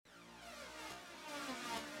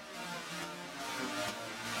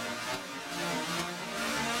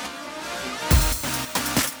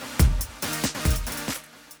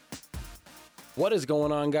What is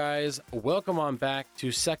going on, guys? Welcome on back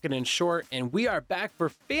to Second and Short, and we are back for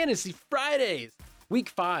Fantasy Fridays. Week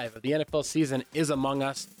 5 of the NFL season is among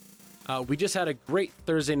us. We just had a great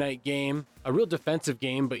Thursday night game, a real defensive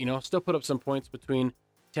game, but still put up some points between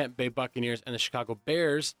Tampa Bay Buccaneers and the Chicago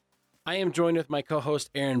Bears. I am joined with my co-host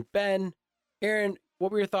Aaron Ben. Aaron,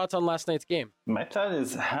 what were your thoughts on last night's game? My thought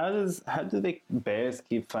is, how do the Bears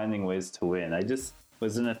keep finding ways to win? I just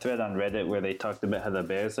was in a thread on Reddit where they talked about how the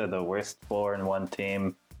Bears are the worst 4-1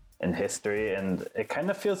 team in history, and it kind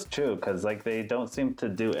of feels true because they don't seem to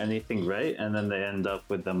do anything right, and then they end up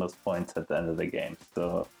with the most points at the end of the game.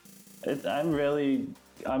 So I'm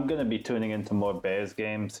going to be tuning into more Bears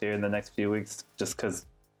games here in the next few weeks just because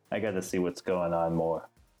I got to see what's going on more.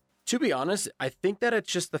 To be honest, I think that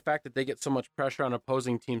it's just the fact that they get so much pressure on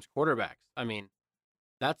opposing teams' quarterbacks. I mean,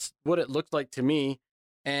 that's what it looks like to me.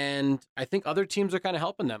 And I think other teams are kind of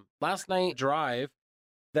helping them. Last night drive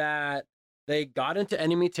that they got into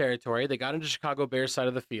enemy territory. They got into Chicago Bears side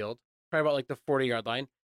of the field, probably about the 40-yard line.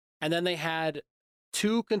 And then they had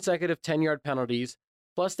 2 consecutive 10-yard penalties.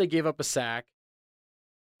 Plus they gave up a sack.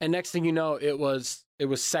 And next thing you know, it was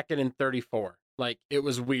 2nd and 34. It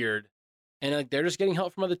was weird. And they're just getting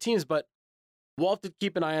help from other teams. But we'll have to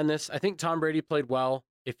keep an eye on this. I think Tom Brady played well.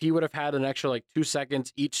 If he would have had an extra 2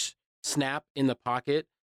 seconds each snap in the pocket,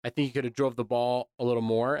 I think he could have drove the ball a little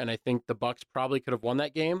more. And I think the Bucs probably could have won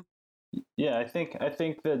that game. Yeah, I think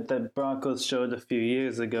that the Broncos showed a few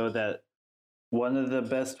years ago that one of the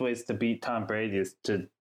best ways to beat Tom Brady is to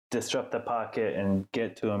disrupt the pocket and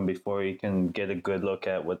get to him before he can get a good look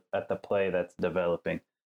at the play that's developing.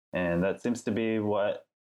 And that seems to be what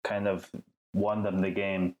kind of won them the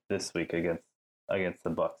game this week against the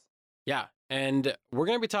Bucs. Yeah, and we're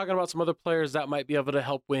going to be talking about some other players that might be able to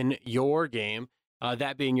help win your game,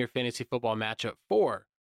 that being your fantasy football matchup for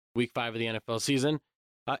Week 5 of the NFL season.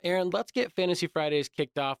 Aaron, let's get Fantasy Fridays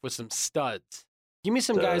kicked off with some studs. Give me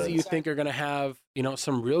some guys that you think are going to have,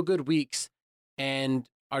 some real good weeks and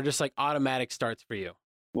are just automatic starts for you.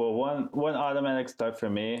 Well, one automatic start for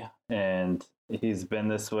me, and he's been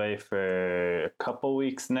this way for a couple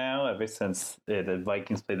weeks now, ever since the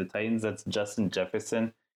Vikings played the Titans. That's Justin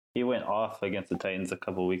Jefferson. He went off against the Titans a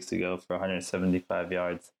couple weeks ago for 175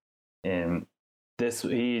 yards. And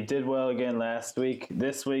he did well again last week.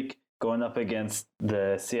 This week, going up against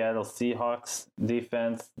the Seattle Seahawks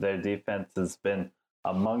defense. Their defense has been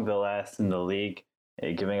among the last in the league,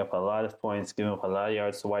 giving up a lot of points, giving up a lot of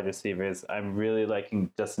yards to wide receivers. I'm really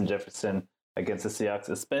liking Justin Jefferson against the Seahawks,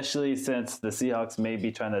 especially since the Seahawks may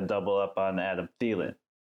be trying to double up on Adam Thielen.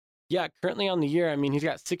 Yeah, currently on the year, he's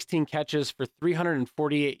got 16 catches for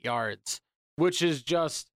 348 yards, which is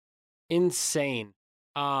just insane.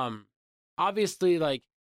 Obviously,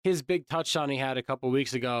 his big touchdown he had a couple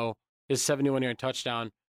weeks ago, his 71-yard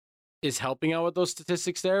touchdown, is helping out with those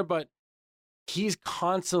statistics there, but he's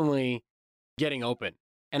constantly getting open.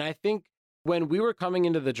 And I think when we were coming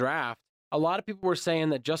into the draft, a lot of people were saying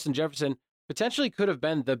that Justin Jefferson potentially could have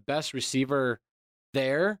been the best receiver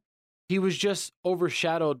there. He was just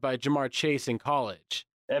overshadowed by Jamar Chase in college.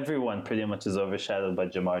 Everyone pretty much is overshadowed by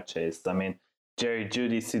Jamar Chase. Jerry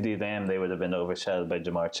Jeudy, CeeDee Lamb, they would have been overshadowed by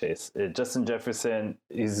Jamar Chase. Justin Jefferson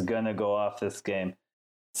is going to go off this game.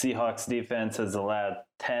 Seahawks defense has allowed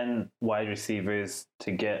 10 wide receivers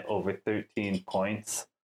to get over 13 points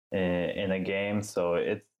in a game.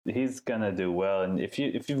 So he's going to do well. And if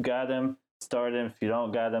you've got him, start him. If you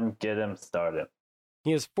don't got him, get him, start him.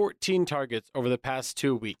 He has 14 targets over the past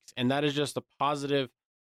 2 weeks, and that is just a positive.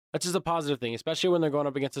 That's just a positive thing, especially when they're going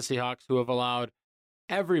up against the Seahawks, who have allowed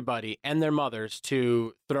everybody and their mothers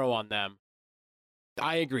to throw on them.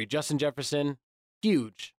 I agree. Justin Jefferson,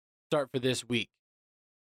 huge start for this week.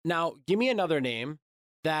 Now, give me another name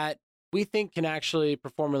that we think can actually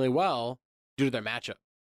perform really well due to their matchup.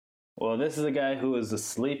 Well, this is a guy who was a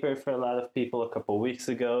sleeper for a lot of people a couple weeks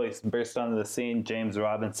ago. He's burst onto the scene. James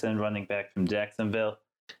Robinson, running back from Jacksonville.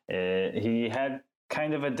 He had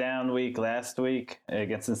kind of a down week last week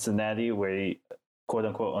against Cincinnati, where he, quote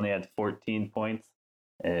unquote, only had 14 points.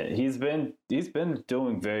 He's been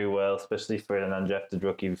doing very well, especially for an undrafted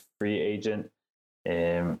rookie free agent.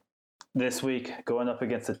 This week, going up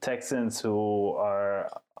against the Texans, who are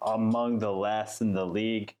among the last in the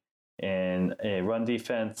league in a run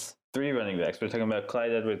defense. 3 running backs. We're talking about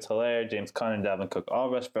Clyde Edwards-Helaire, James Conner, and Dalvin Cook, all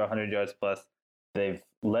rushed for 100 yards plus. They've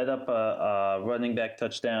led up a running back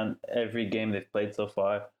touchdown every game they've played so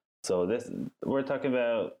far. So we're talking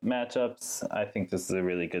about matchups. I think this is a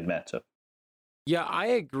really good matchup. Yeah, I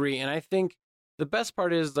agree. And I think the best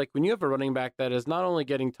part is when you have a running back that is not only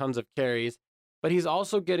getting tons of carries, but he's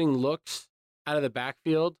also getting looks out of the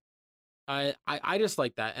backfield I just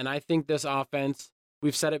like that. And I think this offense,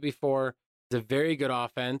 we've said it before, is a very good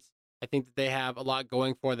offense. I think that they have a lot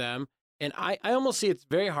going for them. And I almost see it's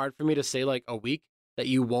very hard for me to say like a week that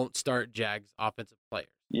you won't start Jags offensive players.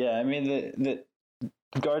 Yeah, I mean, the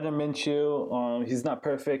Gardner Minshew, he's not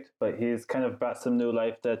perfect, but he's kind of brought some new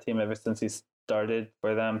life to that team ever since he started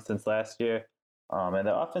for them since last year. And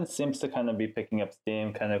the offense seems to kind of be picking up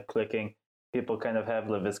steam, kind of clicking. People kind of have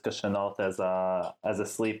Laviska Shenault as a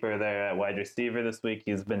sleeper there at wide receiver this week.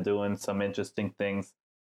 He's been doing some interesting things.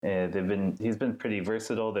 He's been pretty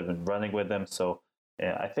versatile. They've been running with him. So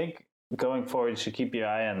I think going forward, you should keep your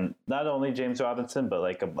eye on not only James Robinson, but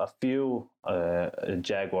like a few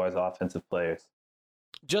Jaguars offensive players.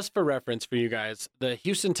 Just for reference for you guys, the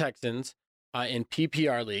Houston Texans in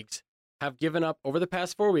PPR leagues have given up over the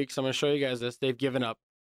past 4 weeks. I'm going to show you guys this. They've given up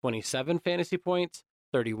 27 fantasy points,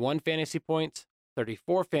 31 fantasy points,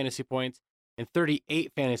 34 fantasy points, and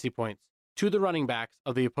 38 fantasy points to the running backs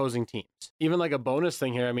of the opposing teams. Even like a bonus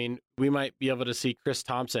thing here, I mean, we might be able to see Chris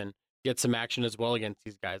Thompson get some action as well against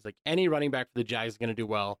these guys. Like any running back for the Jags is going to do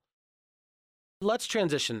well. Let's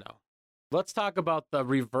transition though. Let's talk about the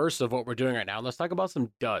reverse of what we're doing right now. Let's talk about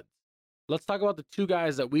some duds. Let's talk about the two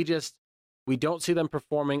guys that we don't see them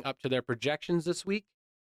performing up to their projections this week.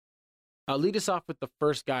 Lead us off with the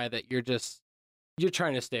first guy that you're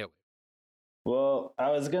trying to stay away. Well, I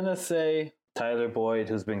was going to say Tyler Boyd,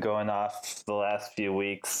 who's been going off the last few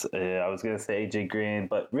weeks. I was going to say AJ Green,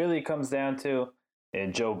 but really it comes down to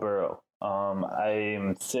Joe Burrow.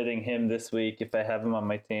 I'm sitting him this week if I have him on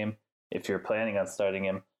my team, if you're planning on starting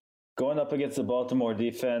him. Going up against the Baltimore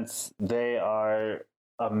defense, they are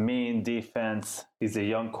a mean defense. He's a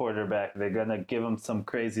young quarterback. They're going to give him some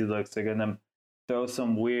crazy looks. They're going to throw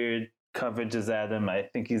some weird coverages at him. I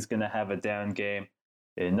think he's going to have a down game.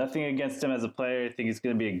 Nothing against him as a player. I think he's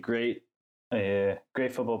going to be a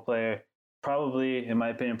great football player. Probably, in my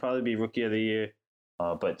opinion, be rookie of the year.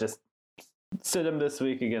 But just sit him this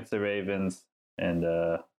week against the Ravens, and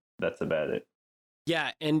that's about it.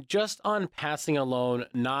 Yeah, and just on passing alone,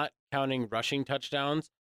 not counting rushing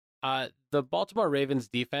touchdowns, the Baltimore Ravens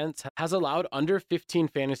defense has allowed under 15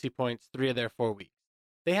 fantasy points 3 of their 4 weeks.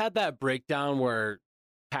 They had that breakdown where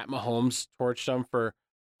Pat Mahomes torched them for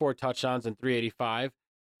 4 touchdowns and 385,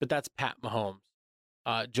 but that's Pat Mahomes.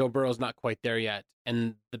 Joe Burrow's not quite there yet.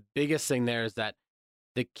 And the biggest thing there is that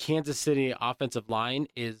the Kansas City offensive line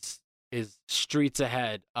is streets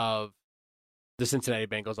ahead of the Cincinnati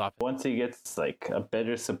Bengals offense. Once he gets like a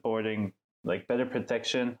better supporting, like better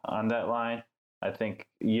protection on that line, I think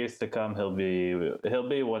years to come he'll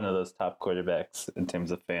be one of those top quarterbacks in terms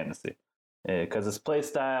of fantasy. Because his play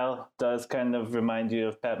style does kind of remind you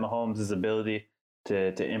of Pat Mahomes' ability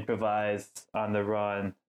to improvise on the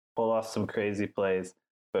run, pull off some crazy plays.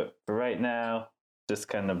 But for right now, just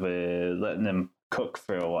kind of letting him cook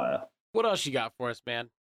for a while. What else you got for us, man?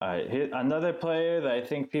 All right, another player that I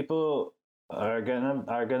think people are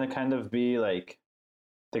gonna kind of be like,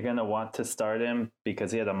 they're gonna want to start him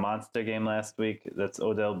because he had a monster game last week. That's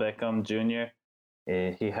Odell Beckham Jr.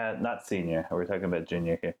 He had not senior. We're talking about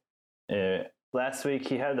junior here. Last week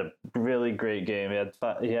he had a really great game.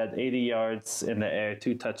 He had 80 yards in the air,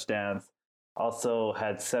 2 touchdowns. Also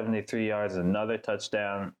had 73 yards, another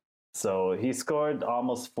touchdown. So he scored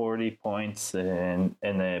almost 40 points in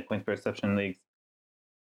the point per reception leagues.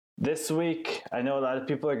 This week, I know a lot of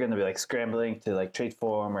people are going to be like scrambling to like trade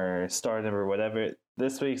for him or start him or whatever.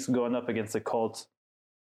 This week's going up against the Colts,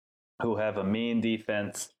 who have a mean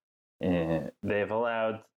defense. They've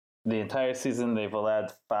allowed the entire season. They've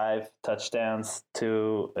allowed 5 touchdowns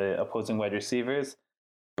to opposing wide receivers,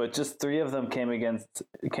 but just 3 of them came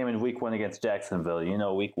in week 1 against Jacksonville. You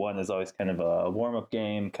know, week 1 is always kind of a warm up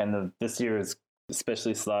game. Kind of this year is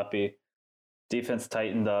especially sloppy. Defense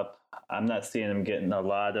tightened up. I'm not seeing him getting a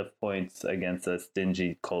lot of points against a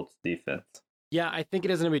stingy Colts defense. Yeah, I think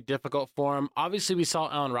it is going to be difficult for him. Obviously, we saw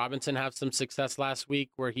Allen Robinson have some success last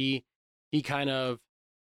week where he kind of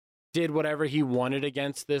did whatever he wanted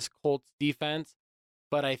against this Colts defense.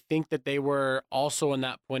 But I think that they were also in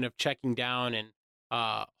that point of checking down and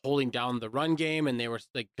holding down the run game. And they were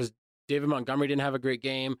like, because David Montgomery didn't have a great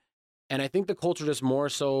game. And I think the Colts are just more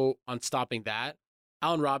so on stopping that.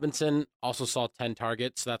 Allen Robinson also saw 10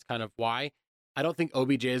 targets, so that's kind of why. I don't think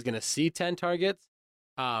OBJ is going to see 10 targets.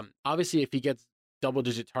 Obviously, if he gets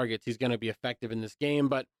double-digit targets, he's going to be effective in this game.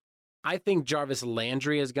 But I think Jarvis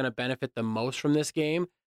Landry is going to benefit the most from this game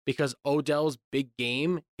because Odell's big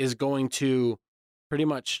game is going to pretty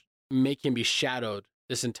much make him be shadowed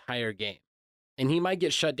this entire game. And he might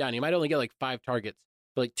get shut down. He might only get like 5 targets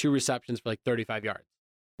for like 2 receptions for like 35 yards.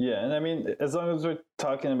 Yeah, and I mean, as long as we're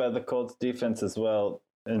talking about the Colts defense as well,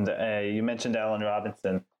 And you mentioned Allen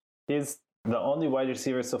Robinson. He's the only wide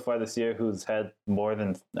receiver so far this year who's had more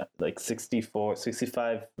than like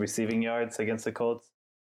 65 receiving yards against the Colts.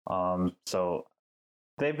 So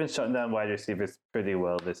they've been shutting down wide receivers pretty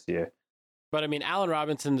well this year. But I mean, Allen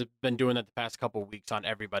Robinson's been doing that the past couple of weeks on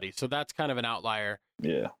everybody, so that's kind of an outlier.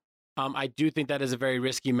 Yeah. I do think that is a very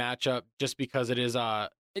risky matchup just because it is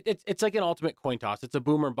it's like an ultimate coin toss. It's a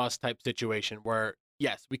boom or bust type situation where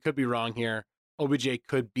yes, we could be wrong here. OBJ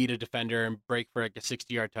could beat a defender and break for like a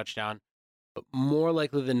 60-yard touchdown, but more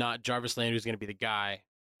likely than not, Jarvis Landry is going to be the guy.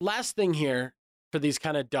 Last thing here for these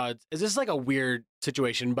kind of duds is this is like a weird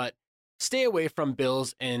situation, but stay away from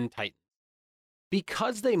Bills and Titans.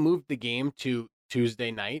 Because they moved the game to Tuesday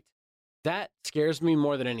night, that scares me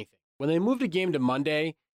more than anything. When they moved a game to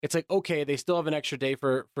Monday, it's like, okay, they still have an extra day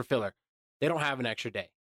for filler. They don't have an extra day.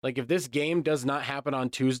 Like if this game does not happen on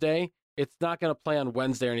Tuesday, it's not going to play on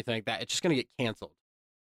Wednesday or anything like that. It's just going to get canceled.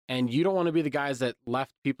 And you don't want to be the guys that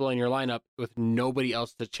left people in your lineup with nobody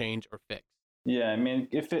else to change or fix. Yeah, I mean,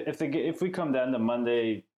 if we come down to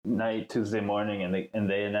Monday night, Tuesday morning, and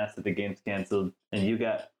they announce that the game's canceled, and you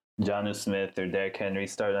got Jonnu Smith or Derrick Henry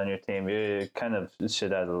start on your team, you're kind of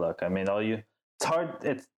shit out of luck. I mean, it's hard.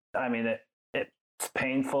 It's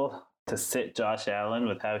painful to sit Josh Allen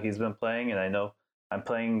with how he's been playing, and I know I'm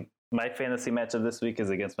playing. My fantasy matchup this week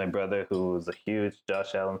is against my brother, who's a huge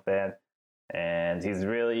Josh Allen fan, and he's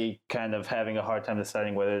really kind of having a hard time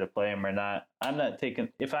deciding whether to play him or not.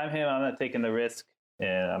 If I'm him, I'm not taking the risk,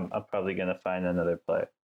 and I'm probably going to find another play.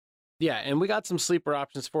 Yeah, and we got some sleeper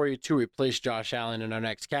options for you to replace Josh Allen in our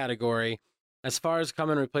next category. As far as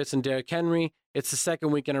coming and replacing Derrick Henry, it's the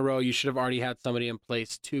second week in a row. You should have already had somebody in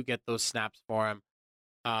place to get those snaps for him.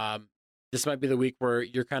 This might be the week where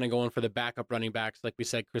you're kind of going for the backup running backs, like we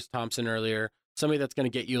said, Chris Thompson earlier, somebody that's going to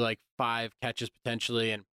get you like 5 catches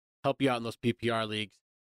potentially and help you out in those PPR leagues.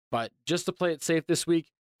 But just to play it safe this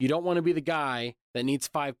week, you don't want to be the guy that needs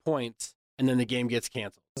 5 points and then the game gets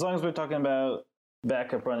canceled. As long as we're talking about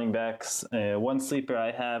backup running backs, one sleeper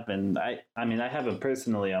I have, and I have him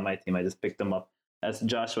personally on my team. I just picked him up as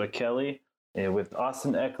Joshua Kelly. With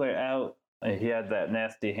Austin Eckler out, he had that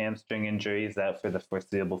nasty hamstring injury. He's out for the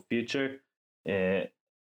foreseeable future. The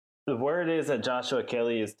word is that Joshua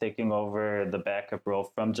Kelly is taking over the backup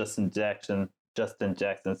role from Justin Jackson.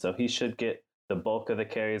 So he should get the bulk of the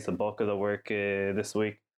carries, the bulk of the work this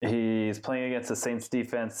week. He's playing against the Saints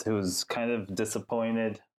defense, who's kind of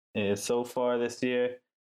disappointed so far this year.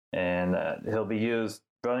 And he'll be used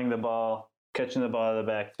running the ball, catching the ball out of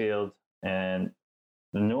the backfield, and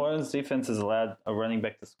the New Orleans defense has allowed a running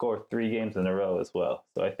back to score 3 games in a row as well.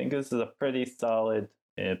 So I think this is a pretty solid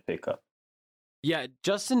pickup. Yeah,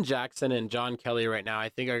 Justin Jackson and John Kelly right now, I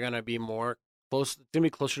think are going to be more close. It's going to be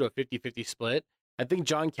closer to a 50-50 split. I think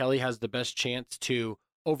John Kelly has the best chance to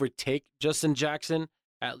overtake Justin Jackson,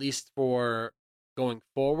 at least for going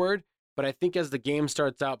forward. But I think as the game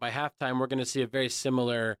starts out by halftime, we're going to see a very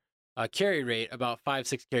similar carry rate, about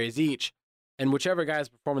 5-6 carries each. And whichever guy is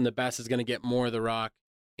performing the best is going to get more of the rock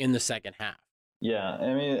in the second half. Yeah,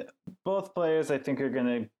 I mean, both players I think are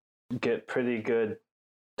going to get a pretty good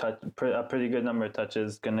number of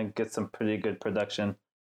touches, going to get some pretty good production.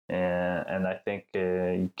 And I think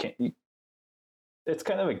it's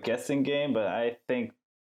kind of a guessing game, but I think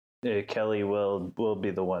Kelly will be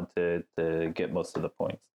the one to get most of the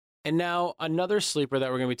points. And now another sleeper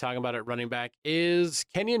that we're going to be talking about at running back is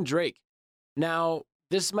Kenyon Drake. Now,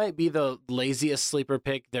 this might be the laziest sleeper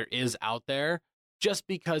pick there is out there just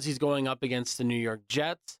because he's going up against the New York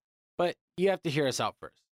Jets, but you have to hear us out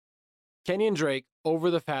first. Kenyon Drake,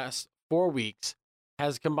 over the past 4 weeks,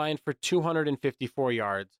 has combined for 254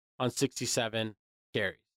 yards on 67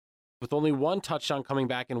 carries. With only 1 touchdown coming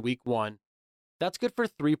back in week 1, that's good for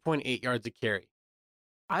 3.8 yards a carry.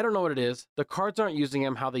 I don't know what it is. The Cards aren't using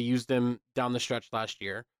him how they used him down the stretch last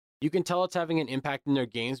year. You can tell it's having an impact in their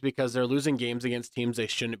games because they're losing games against teams they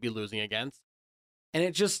shouldn't be losing against.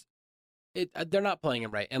 And they're not playing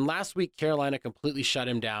him right. And last week, Carolina completely shut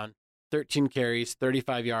him down. 13 carries,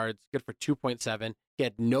 35 yards, good for 2.7. He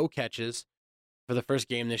had no catches for the first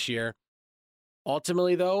game this year.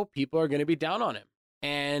 Ultimately, though, people are going to be down on him.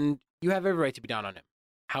 And you have every right to be down on him.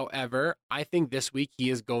 However, I think this week he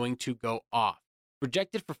is going to go off.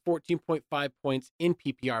 Projected for 14.5 points in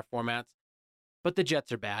PPR formats. But the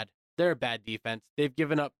Jets are bad. They're a bad defense. They've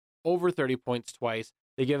given up over 30 points twice.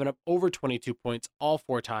 They've given up over 22 points all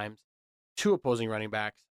 4 times to opposing running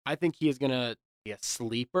backs. I think he is going to be a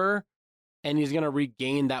sleeper, and he's going to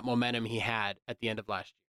regain that momentum he had at the end of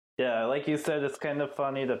last year. Yeah, like you said, it's kind of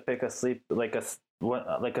funny to pick a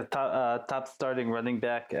top starting running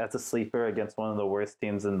back as a sleeper against one of the worst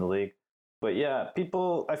teams in the league. But yeah,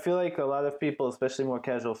 I feel like a lot of people, especially more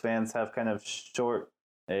casual fans, have kind of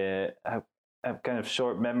have kind of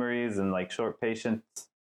short memories and like short patience.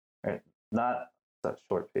 Or not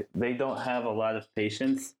short patience. They don't have a lot of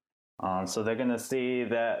patience. So they're going to see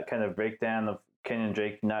that kind of breakdown of Kenyon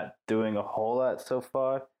Drake not doing a whole lot so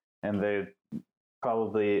far. And they're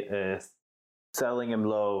probably selling him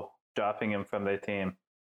low, dropping him from their team.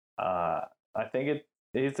 I think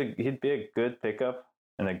he'd be a good pickup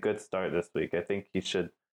and a good start this week. I think he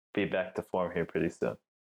should be back to form here pretty soon.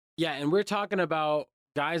 Yeah, and we're talking about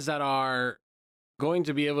guys that are going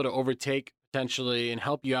to be able to overtake potentially and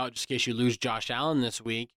help you out just in case you lose Josh Allen this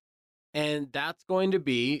week. And that's going to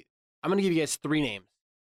be, I'm going to give you guys 3 names.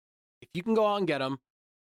 If you can go out and get them,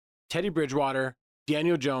 Teddy Bridgewater,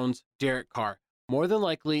 Daniel Jones, Derek Carr. More than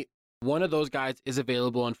likely, one of those guys is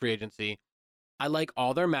available in free agency. I like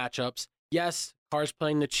all their matchups. Yes, Carr's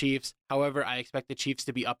playing the Chiefs. However, I expect the Chiefs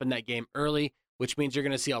to be up in that game early, which means you're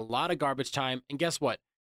going to see a lot of garbage time. And guess what?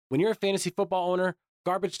 When you're a fantasy football owner,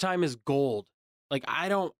 garbage time is gold. Like, I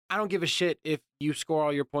don't give a shit if you score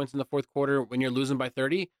all your points in the fourth quarter when you're losing by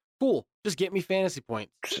 30. Cool. Just get me fantasy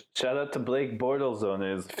points. Shout out to Blake Bortles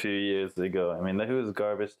owners a few years ago. I mean, he was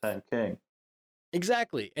garbage time king.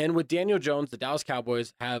 Exactly. And with Daniel Jones, the Dallas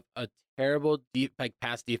Cowboys have a terrible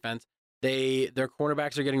pass defense. Their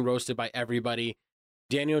cornerbacks are getting roasted by everybody.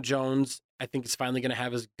 Daniel Jones, I think, is finally going to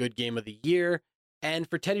have his good game of the year. And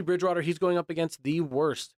for Teddy Bridgewater, he's going up against the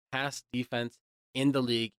worst pass defense in the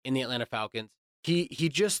league in the Atlanta Falcons. He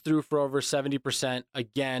just threw for over 70%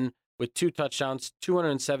 again with 2 touchdowns,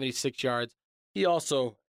 276 yards. He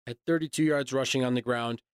also had 32 yards rushing on the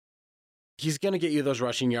ground. He's going to get you those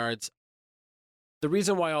rushing yards. The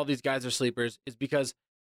reason why all these guys are sleepers is because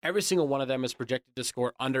every single one of them is projected to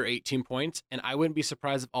score under 18 points, and I wouldn't be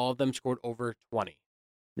surprised if all of them scored over 20.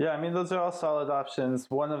 Yeah, I mean, those are all solid options.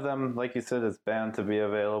 One of them, like you said, is bound to be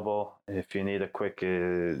available if you need a quick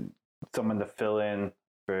someone to fill in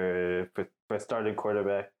for a starting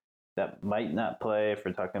quarterback that might not play, if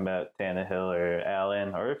we're talking about Tannehill or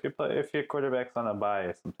Allen, or if your quarterback's on a bye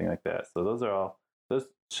or something like that. So those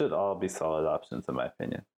should all be solid options in my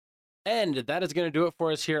opinion. And that is going to do it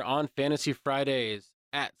for us here on Fantasy Fridays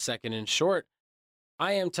at Second and Short.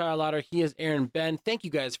 I am Tyler Lauder. He is Aaron Ben. Thank you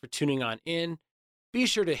guys for tuning on in. Be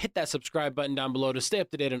sure to hit that subscribe button down below to stay up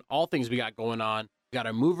to date on all things we got going on. We got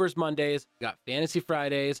our Movers Mondays. We got Fantasy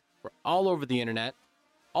Fridays. We're all over the internet.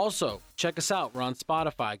 Also, check us out. We're on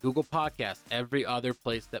Spotify, Google Podcasts, every other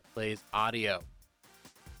place that plays audio.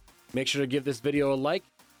 Make sure to give this video a like.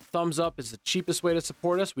 Thumbs up is the cheapest way to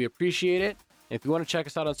support us. We appreciate it. And if you want to check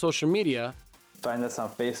us out on social media, find us on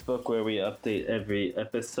Facebook where we update every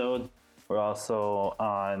episode. We're also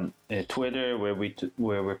on Twitter where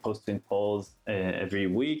we're posting polls every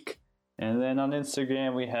week. And then on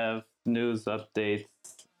Instagram, we have news updates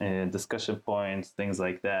and discussion points, things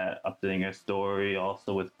like that, updating our story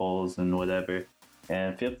also with polls and whatever.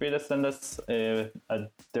 And feel free to send us a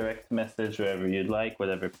direct message wherever you'd like,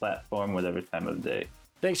 whatever platform, whatever time of day.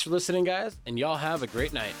 Thanks for listening, guys, and y'all have a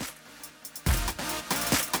great night.